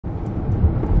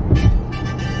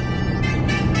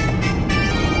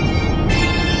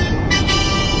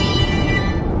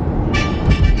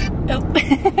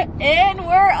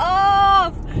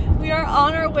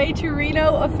goodbye to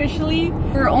Reno officially.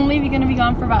 We're only gonna be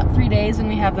gone for about 3 days and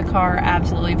we have the car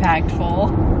absolutely packed full.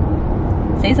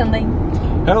 Say something.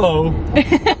 Hello.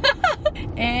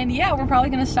 And yeah, we're probably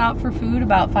gonna stop for food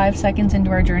about 5 seconds into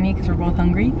our journey because we're both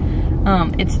hungry.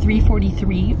 It's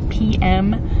 3:43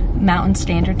 p.m. Mountain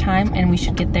Standard Time and we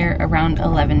should get there around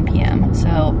 11 p.m. So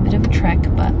a bit of a trek,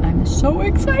 but I'm so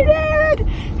excited.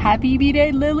 Happy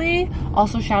B-Day, Lily.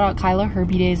 Also shout out Kyla, her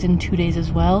B-Day is in 2 days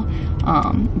as well.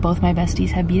 Both my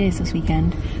besties have B-Days this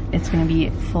weekend. It's gonna be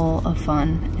full of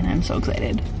fun and I'm so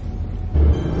excited.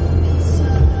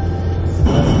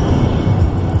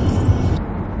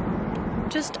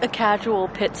 Just a casual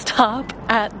pit stop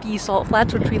at the Salt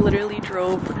Flats, which we literally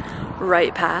drove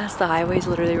right past. The highway's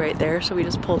literally right there, so we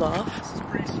just pulled off. This is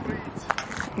pretty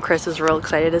sweet. Chris is real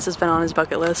excited. This has been on his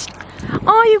bucket list.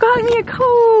 Oh, you got me a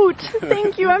coat!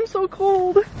 Thank you, I'm so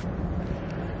cold.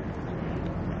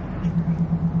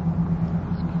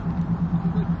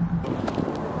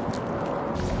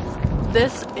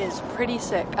 This is pretty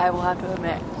sick, I will have to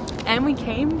admit. And we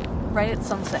came right at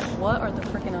sunset. What are the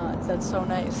freaking odds? That's so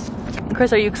nice.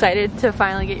 Chris, are you excited to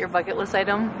finally get your bucket list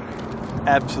item?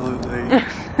 Absolutely.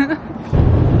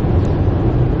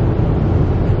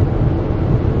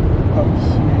 Oh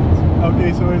shit.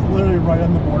 Okay, so it's literally right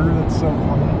on the border. That's so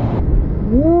funny.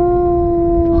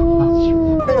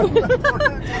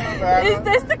 Is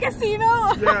this the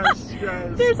casino? Yes,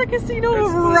 yes. There's a casino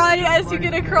right as you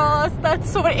get across. That's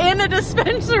so, and a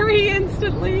dispensary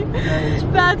instantly.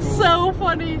 That's so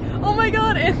funny. Oh my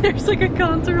god, and there's like a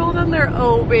concert hall down there.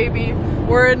 Oh baby,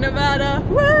 we're in Nevada.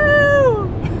 Woo!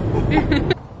 We made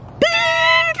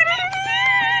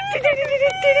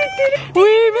it! We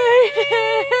made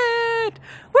it!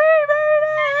 We're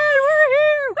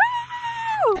here!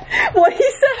 Woo! What he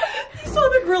said? He saw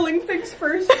the grilling things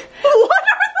first. What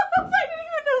are those? I didn't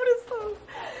even notice those.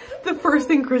 The first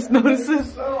thing Chris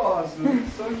notices. So awesome.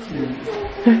 So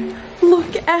cute.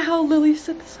 Look at how Lily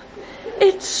set this up.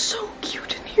 It's so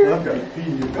cute in here.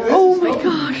 Oh my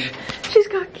gosh. She's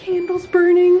got candles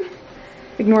burning.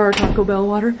 Ignore our Taco Bell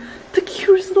water. The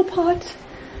cutest little pot.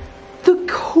 The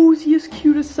coziest,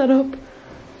 cutest setup.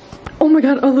 Oh my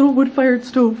god, a little wood-fired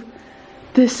stove.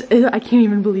 This is, I can't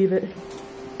even believe it.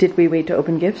 Did we wait to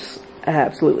open gifts?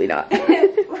 Absolutely not.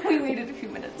 We waited a few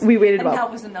minutes. We waited about. And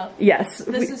that was enough. Yes.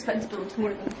 The suspense builds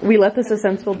more than. We let the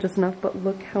suspense build just enough, but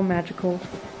look how magical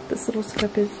this little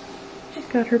setup is. She's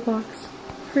got her box,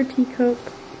 her teacup,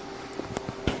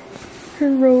 her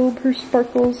robe, her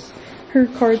sparkles, her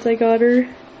cards I got her.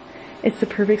 It's the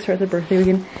perfect start of the birthday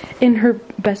weekend. In her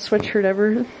best sweatshirt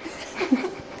ever.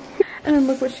 And then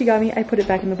look what she got me. I put it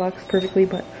back in the box perfectly,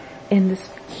 but in this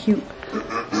cute,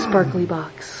 sparkly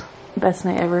box. Best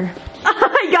night ever.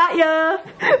 I got ya!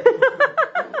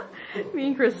 Me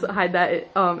and Chris hide that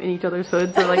in each other's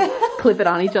hoods, or like clip it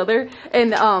on each other.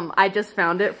 And I just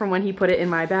found it from when he put it in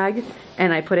my bag,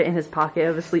 and I put it in his pocket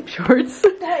of his sleep shorts.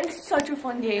 That is such a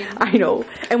fun game. I know,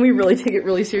 and we really take it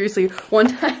really seriously. One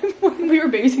time when we were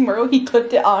babysitting Margot, he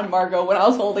clipped it on Margot when I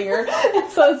was holding her.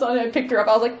 So I picked her up,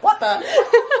 I was like, what the?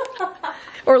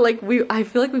 Or like, I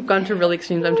feel like we've gone to really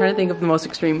extremes. I'm trying to think of the most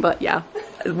extreme, but yeah,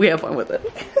 we have fun with it.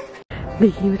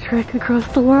 Making the trek across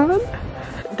the lawn.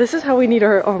 This is how we need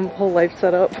our whole life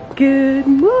set up. Good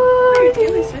morning!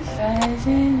 Rise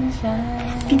and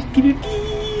shine.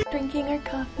 Drinking our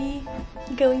coffee.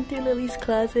 Going through Lily's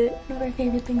closet. One of our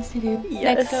favorite things to do.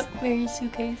 Yes. Next up, Mary's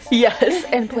suitcase. Yes,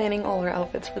 and planning all our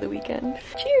outfits for the weekend.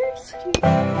 Cheers!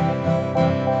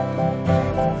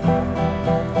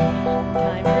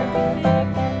 Time for everything.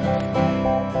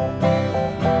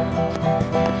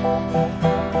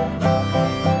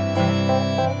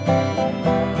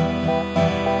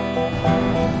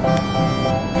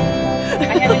 I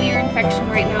have an ear infection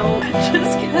right now.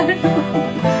 Just kidding.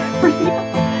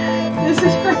 This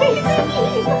is crazy.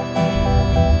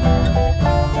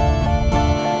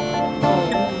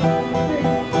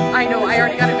 I know, I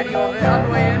already got a video of it on the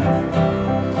way in.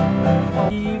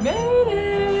 We made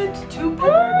it to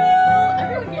Peppermill.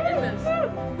 Everyone get in this.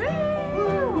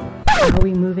 Woo! Are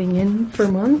we moving in for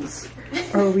months?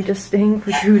 Or are we just staying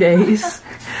for 2 days?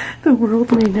 The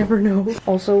world may never know.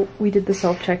 Also, we did the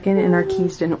self-check-in and our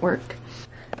keys didn't work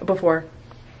before.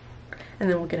 And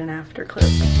then we'll get an after clip.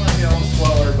 And make it go,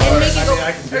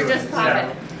 or just pop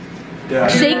it. Yeah.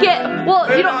 Shake it. Well,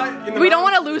 we don't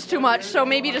want to lose too much, so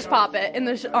maybe just pop it in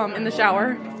the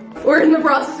shower. We're in the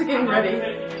process of getting ready,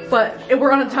 but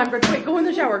we're on a time break. Wait, go in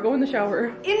the shower. Go in the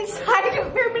shower. Inside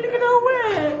of where am I gonna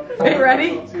wet? Are you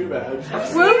ready? Not too bad.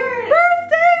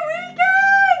 Birthday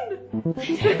weekend!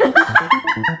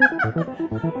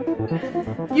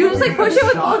 You just like push it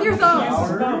with both your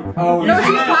thumbs. Oh, No,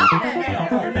 she's popping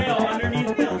it. Your nail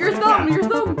underneath. You're Show me your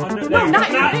thumb. No,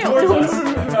 not your nail. towards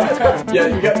us. Yeah,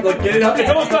 you got, like, get it up. It's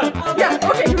almost done. Yeah,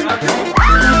 okay, here we go.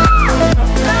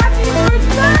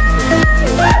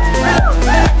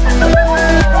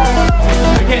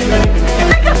 I can't do anything.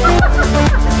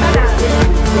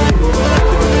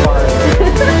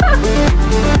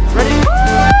 Ready?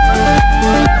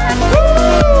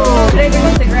 Today we're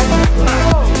gonna cigarettes.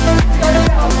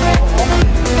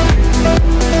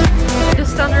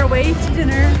 Just on our way to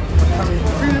dinner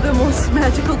through the most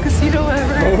magical casino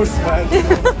ever. Most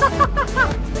magical.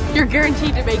 You're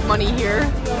guaranteed to make money here.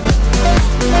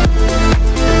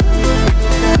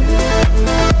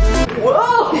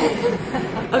 Whoa!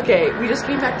 Okay, we just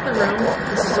came back to the room.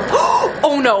 This is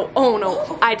oh no, oh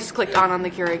no. I just clicked on the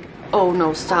Keurig. Oh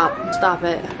no, stop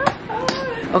it.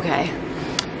 Okay,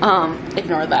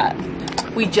 ignore that.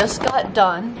 We just got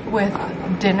done with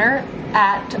dinner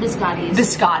at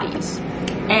Biscotti's.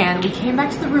 And we came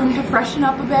back to the room to freshen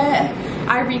up a bit.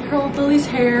 I recurled Lily's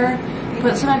hair,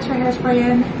 put some extra hairspray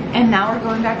in, and now we're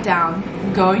going back down.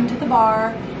 Going to the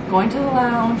bar, going to the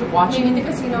lounge, watching... Maybe the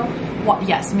casino.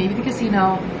 Yes, maybe the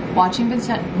casino, watching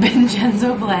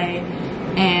Vincenzo play,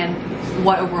 and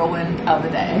what a whirlwind of a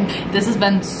day. This has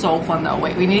been so fun though.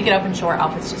 Wait, we need to get up and show our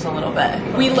outfits just a little bit.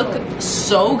 We look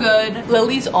so good.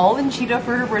 Lily's all in cheetah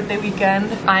for her birthday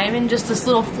weekend. I am in just this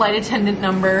little flight attendant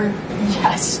number.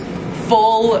 Yes,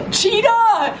 full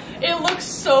cheetah! It looks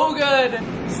so good.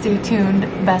 Stay tuned.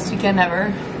 Best weekend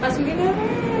ever. Best weekend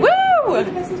ever. Woo!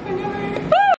 The best weekend ever.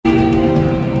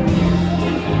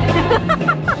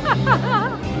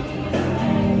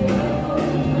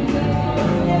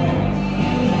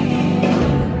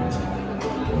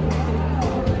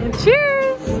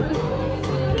 Cheers!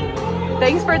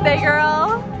 Thanks, birthday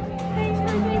girl.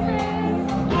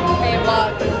 Hey,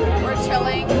 look, we're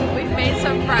chilling. We've made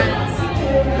some friends.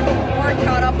 We're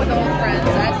caught up with old friends,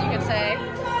 as you can say.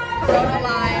 Corona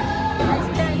Live.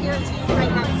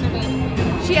 Right next to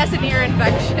me. She has an ear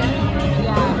infection.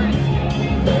 Yeah.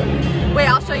 Wait,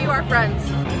 I'll show you our friends.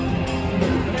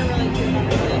 They're really cute,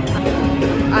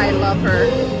 actually. I love her.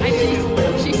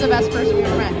 She's the best person we've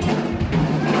ever met.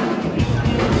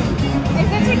 Is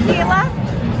it tequila?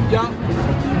 Yeah.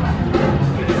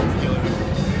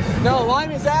 No,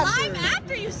 lime is after. I'm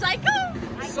after you, psycho!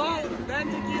 Salt, then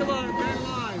tequila, then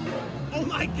lime. Oh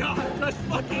my god, just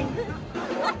fucking...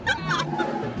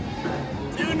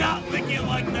 Do not lick it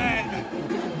like that.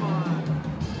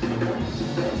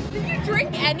 Did you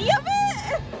drink any of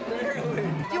it? Barely.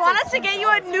 Do you want us to get you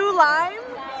a new lime?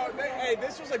 No, hey,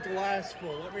 this was a glass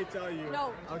full, let me tell you.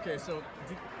 No. Okay, so,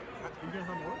 you gonna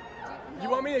have more? You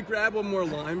want me to grab one more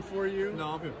lime for you? No,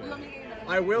 I'll be okay.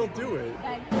 I will do it.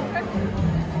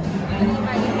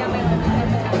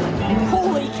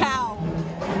 Holy cow!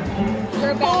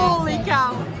 You're bad. Holy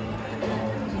cow!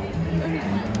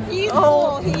 He's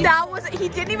Oh, cool. that was, he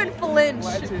didn't even flinch.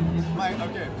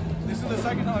 Okay, this is the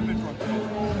second time I've been drunk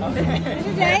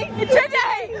Today?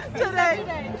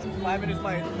 Today! Lyman is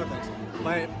my, no thanks.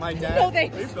 My dad. No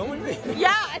thanks. Are you filming me?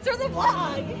 Yeah, it's for the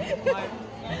vlog.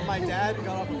 My dad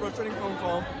got off a frustrating phone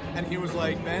call and he was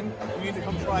like, Ben, you need to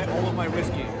come try all of my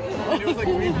whiskey. And it was like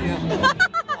 3 p.m.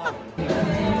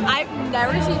 I've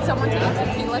never seen someone take a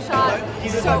tequila shot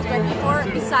so good before,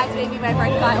 besides maybe my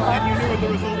friend And Kyla. you knew what the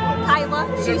result was. Kyla,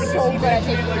 she's so good at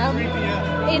taking them. 3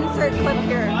 p.m. Insert clip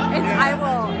here. I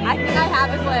think I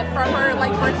have a clip from her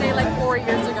like birthday like 4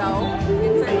 years ago.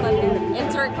 Insert clip here.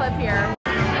 Insert clip here.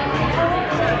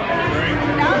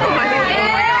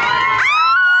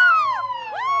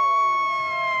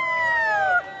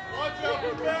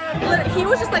 He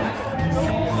was just like.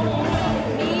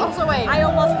 Also, wait. I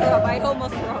almost threw up.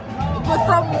 But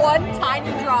from one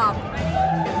tiny drop.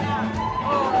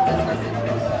 Oh, that's disgusting.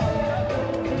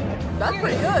 That's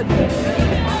pretty good.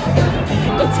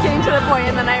 It's getting to the point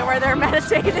in the night where they're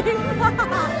meditating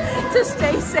to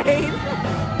stay sane.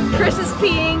 Chris is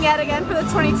peeing yet again for the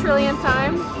 20 trillionth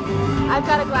time. I've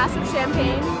got a glass of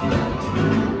champagne.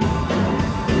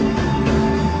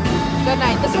 Good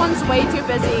night. This one's way too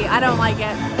busy. I don't like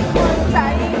it.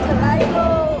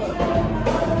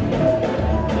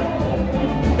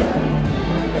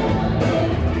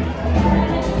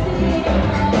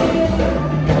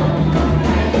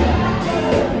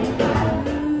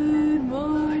 Good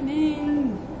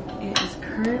morning. It is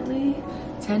currently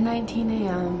 10:19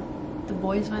 a.m. The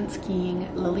boys went skiing.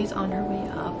 Lily's on her way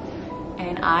up.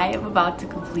 And I am about to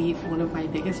complete one of my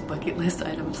biggest bucket list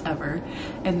items ever,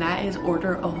 and that is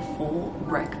order a full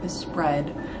breakfast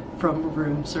spread from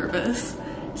room service.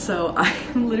 So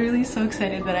I'm literally so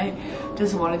excited that I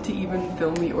just wanted to even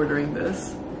film me ordering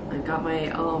this. I've got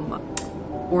my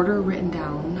order written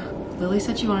down. Lily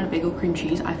said she wanted a bagel cream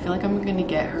cheese. I feel like I'm gonna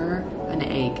get her an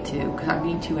egg too, because I'm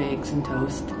eating 2 eggs and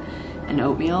toast and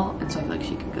oatmeal, and so I feel like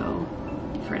she could go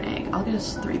for an egg. I'll get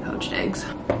us 3 poached eggs.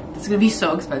 This is gonna be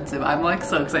so expensive. I'm like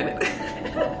so excited.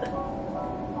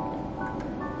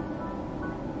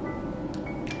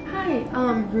 Hi,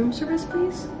 room service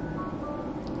please?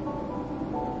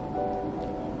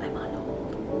 I'm on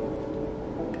hold.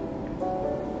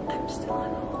 I'm still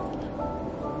on hold.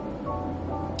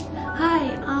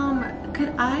 Hi,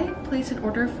 could I place an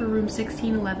order for room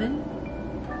 1611?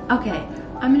 Okay,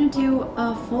 I'm gonna do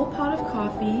a full pot of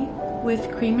coffee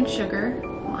with cream and sugar,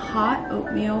 hot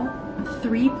oatmeal,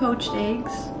 3 poached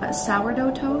eggs, a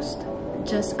sourdough toast,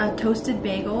 just a toasted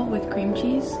bagel with cream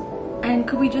cheese. And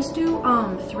could we just do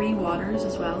 3 waters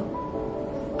as well?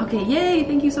 Okay, yay,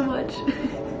 thank you so much.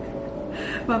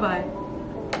 Bye-bye.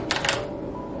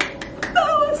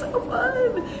 That was so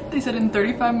fun. They said in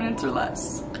 35 minutes or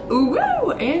less. Ooh,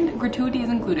 woo! And gratuity is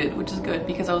included, which is good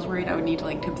because I was worried I would need to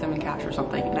like tip them in cash or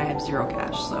something, and I have 0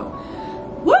 cash, so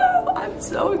woo! I'm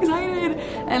so excited.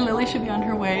 And Lily should be on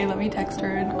her way. Let me text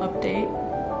her an update.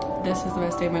 This is the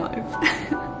best day of my life.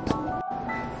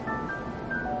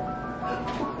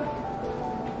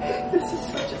 This is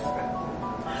such a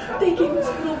spread. They gave us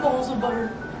little balls of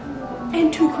butter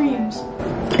and 2 creams.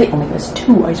 They only gave us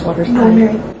 2 ice waters. No,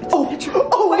 Mary. Oh, picture.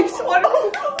 Oh, ice water.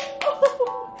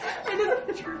 It is a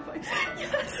picture of ice.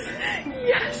 Yes.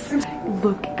 Yes.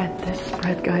 Look at this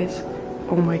spread, guys.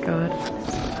 Oh my god.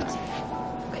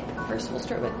 Okay, first we'll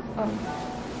start with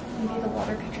maybe the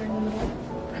water pitcher in the middle.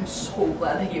 I'm so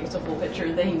glad they gave us a full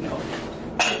pitcher. They know.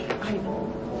 I know.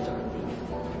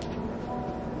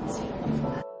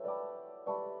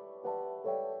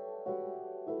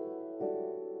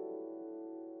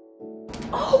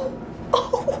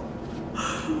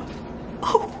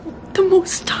 Oh, the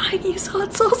most tiniest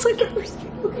hot sauce I've ever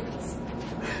seen. Look at this.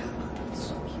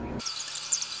 So cute.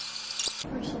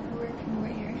 We're silverware and we're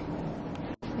here.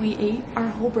 We ate our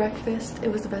whole breakfast.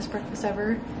 It was the best breakfast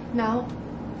ever. Now,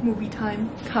 movie time.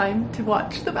 Time to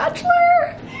watch The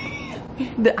Bachelor.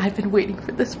 I've been waiting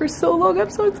for this for so long. I'm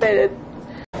so excited.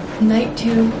 Night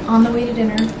 2, on the way to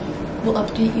dinner. We'll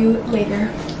update you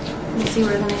later. We'll see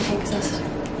where the night takes us.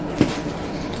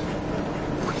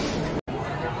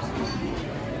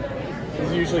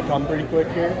 Does it usually come pretty quick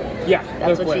here? Yeah,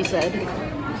 That's what she said. I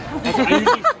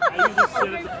usually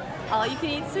sit at All you can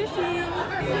eat sushi.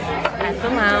 At the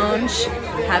lounge,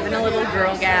 having a little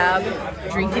girl gab,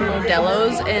 drinking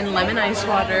Modelo's and lemon ice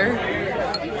water.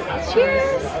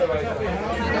 Cheers!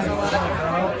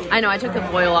 I know, I took the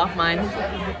foil off mine.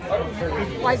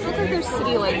 Why does it look like there's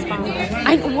city lights behind us?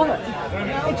 I know what?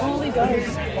 It totally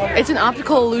does. It's an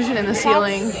optical illusion in the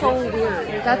ceiling. That's so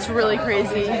weird. That's really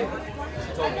crazy.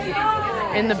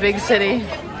 In the big city.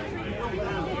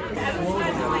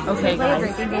 Okay,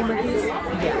 guys.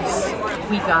 Yes,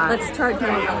 Let's try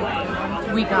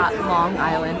doing we got Long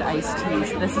Island iced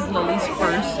teas. This is Lily's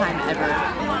first time ever.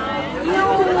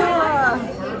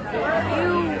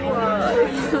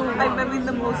 I'm having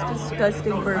the most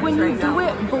disgusting burps When you right do now.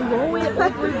 it, blow it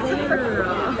over there.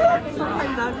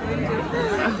 I'm not going to.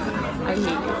 I hate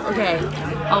you. Okay,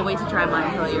 I'll wait to try mine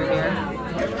until you're here.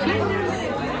 Cheers.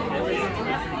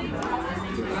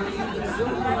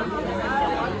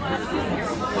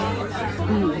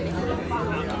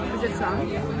 Is it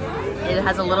strong? It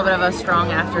has a little bit of a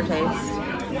strong aftertaste,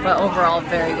 but overall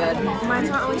very good. Mine's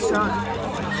not really strong.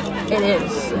 It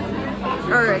is.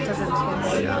 Or it doesn't.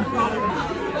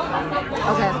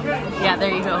 Okay. Yeah,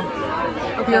 there you go.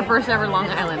 Okay. Your first ever Long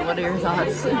Island. What are your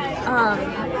thoughts?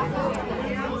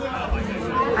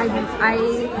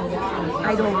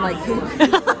 I don't like it.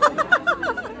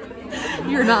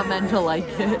 You're not meant to like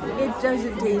it. It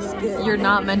doesn't taste good. You're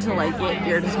not meant to like it.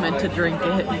 You're just meant to drink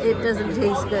it. It doesn't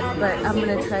taste good, but I'm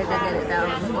gonna try to get it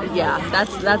down. Yeah,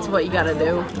 that's what you gotta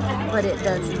do. But it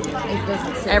doesn't. It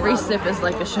doesn't. Sit Every well. sip is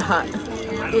like a shot.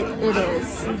 It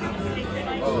is.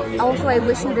 Also, I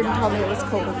wish you didn't tell me it was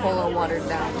Coca-Cola watered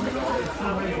down.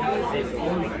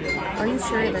 Are you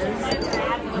sure it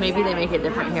is? Maybe they make it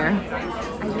different here.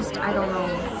 I don't know.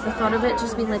 The thought of it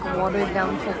just being like watered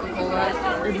down Coca-Cola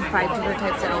and 5 different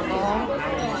types of alcohol.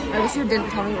 I wish you didn't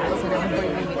tell me what was in it before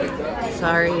you made me drink it.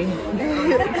 Sorry.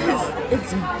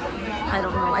 It's, I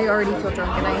don't know. I already feel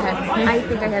drunk and I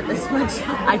think I had this much.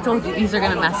 I told you these are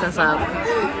gonna mess us up.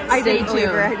 Stay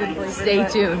tuned. Stay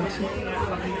tuned.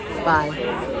 Bye.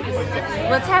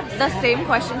 Let's have the same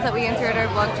questions that we answered our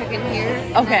vlog check-in here.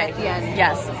 Okay. At the end.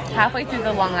 Yes. Halfway through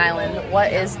the Long Island,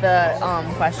 what is the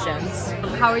questions?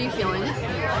 How are you feeling?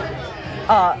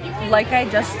 Like I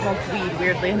just smoked weed,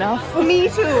 weirdly enough. Me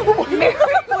too. Mary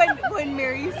when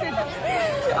Mary said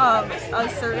a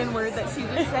certain word that she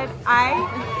just said, I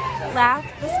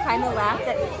laughed this kind of laugh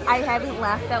that I haven't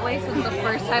laughed that way since the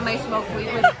first time I smoked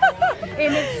weed with.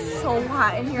 And it's so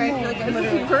hot in here. I feel like I have a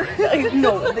fever.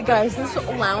 No, the guys, this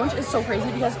lounge is so crazy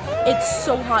because it's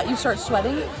so hot. You start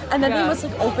sweating, and then they must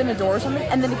like open a door or something,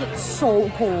 and then it gets so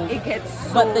cold. It gets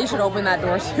so But they should open that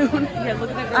door soon. Yeah,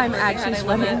 look at that. I'm actually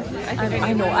sweating.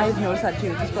 I know, I've noticed that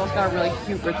too. This girl's got a really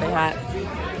cute birthday hat.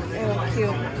 Oh, cute.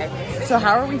 Okay. So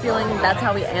how are we feeling? That's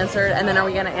how we answered. And then are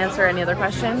we going to answer any other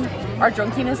question? Our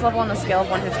drunkenness level on a scale of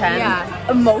 1 to 10.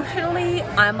 Yeah. Emotionally,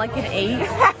 I'm like an 8.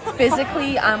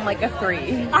 Physically, I'm like a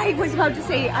 3. I was about to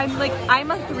say,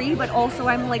 I'm a 3, but also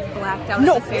I'm like blacked out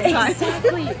at the same time.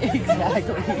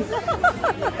 Exactly.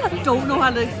 Don't know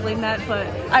how to explain that, but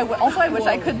I wish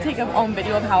I could take a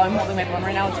video of how I'm holding my phone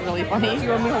right now. It's really funny. do you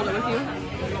want me to hold it with you?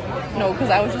 No, because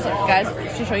I was just, guys,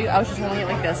 to show you, I was just holding it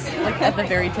like this, like at the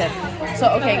very tip. So,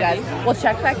 okay, guys, we'll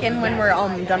check back in when we're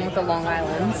done with the Long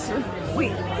Islands.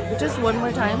 Wait, just one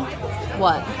more time?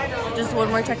 What? Just one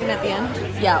more check-in at the end?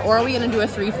 Yeah, or are we gonna do a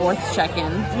 3/4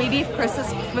 check-in? Maybe if Chris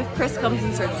comes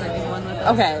and starts drinking one with us.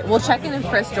 Okay, we'll check in if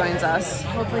Chris joins us.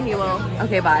 Hopefully he will.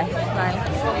 Okay, bye. Bye.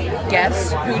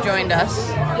 Guess who joined us?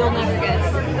 You'll never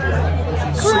guess.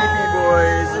 Sleepy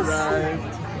boys arrived.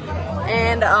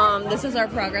 And this is our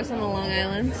progress on the Long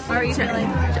Islands. How are you feeling?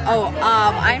 Oh,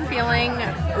 I'm feeling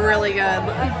really good.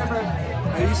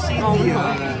 Have you seen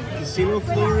the casino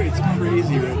floor? It's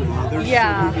crazy right now. There's so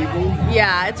many people.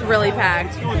 Yeah, it's really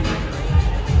packed.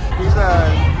 He's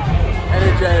an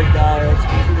energetic guy.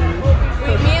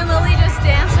 Me and Lily just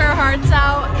danced our hearts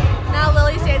out. Now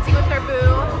Lily's dancing with her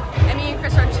boo, and me and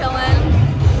Chris are chilling.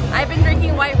 I've been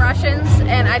drinking White Russians,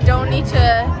 and I don't need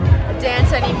to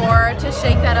dance anymore to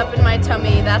shake that up in my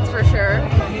tummy, that's for sure.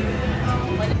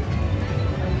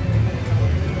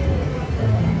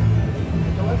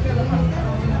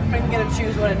 I'm gonna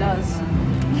choose what it does.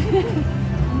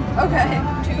 Okay,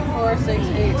 2, 4, 6,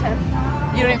 8, 10.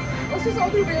 You don't even. Let's just all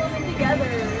be reeling together.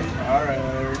 Alright.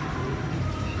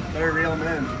 Better reel him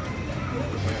in.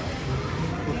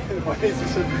 Why is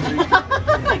this so big?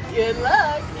 Good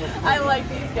luck. I like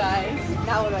these guys.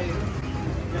 Now what do I do?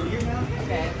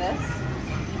 Okay, this. I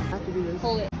have to do this.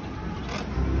 Hold it.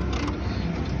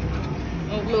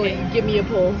 Oh, Lily, give me a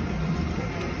pull.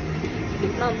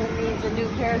 Mama needs a new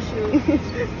pair of shoes.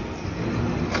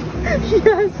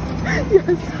 Yes.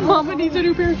 Mama needs a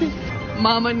new pair of shoes.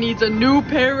 Mama needs a new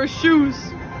pair of shoes.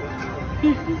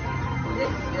 This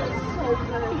feels so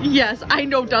good. Yes, I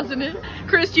know, doesn't it?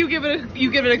 Chris, you give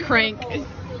it a crank.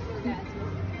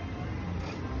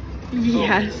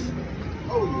 Yes.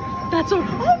 Oh yeah. That's a.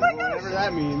 Oh my gosh. Whatever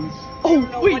that means. Oh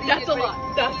wait, that's a lot.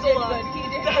 That's a lot.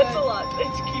 That's a lot.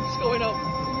 It keeps going up.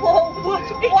 Whoa! What?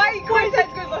 Why? Chris has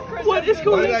good luck. Chris What is What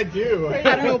going did I on? do? I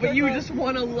don't know, but you just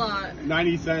won a lot.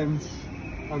 90 cents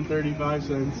on 35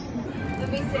 cents. Let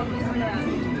me see.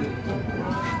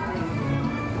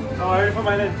 Oh, I already put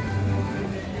mine in.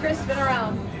 Chris, spin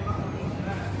around.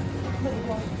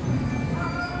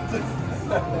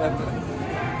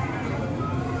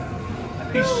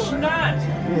 He's snot!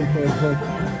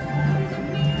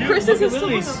 Dude, Chris look is at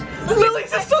Lily's.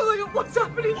 Lily's is still like, what's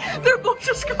happening? They're both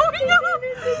just going up.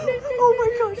 Oh my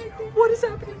gosh, what is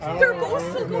happening? They're both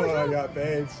still going I up. got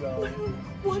paid, so.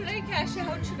 Should I cash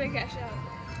out? Should I cash out?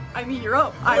 I mean, you're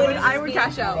up. I would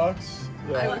cash out. Bucks?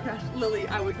 Yeah. I would cash. Lily,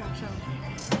 I would cash out.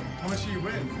 How much do you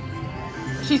win?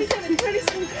 She's.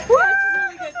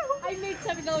 I made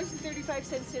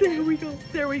 $7.35 today. There we go.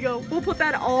 There we go. We'll put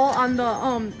that all on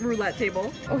the roulette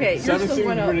table. Okay, yours 7 still seems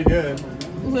went up. pretty good.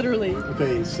 Literally.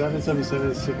 Okay,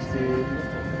 777 is 60.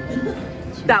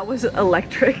 That was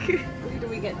electric. Where do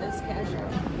we get this cash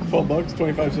out? 12 bucks,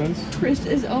 25 cents. Chris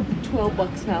is up 12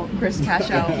 bucks now. Chris, cash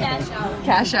out. Cash out.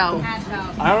 Cash out. Cash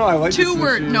out. I don't know, I like this 2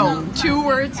 words. machine. No, 2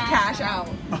 words. Cash out.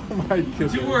 Oh my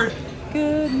goodness. 2 words.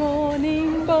 Good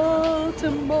morning,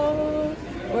 Baltimore.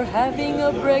 We're having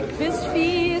a breakfast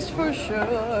feast for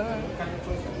sure.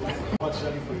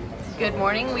 Good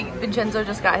morning. Vincenzo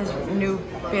just got his fancy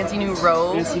new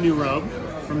robe. Fancy new robe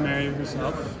from Mary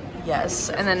herself. Yes,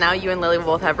 and then now you and Lily will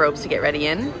both have robes to get ready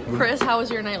in. Chris, how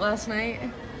was your night last night?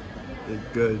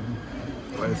 Good,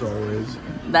 as always.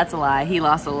 That's a lie. He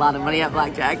lost a lot of money at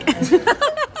blackjack.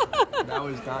 That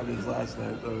was not his last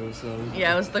night though, so.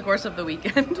 Yeah, it was the course of the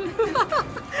weekend.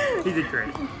 He did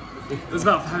great. It was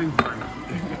about having fun.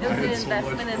 It was an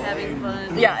investment in having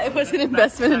fun. Yeah, it was an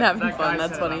investment in having That fun. guy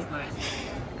That's said it funny. last night.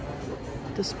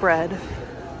 The spread.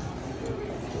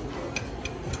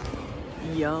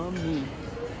 Yummy.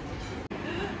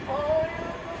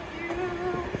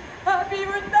 Happy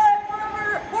birthday,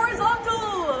 forever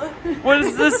horizontal! What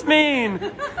does this mean?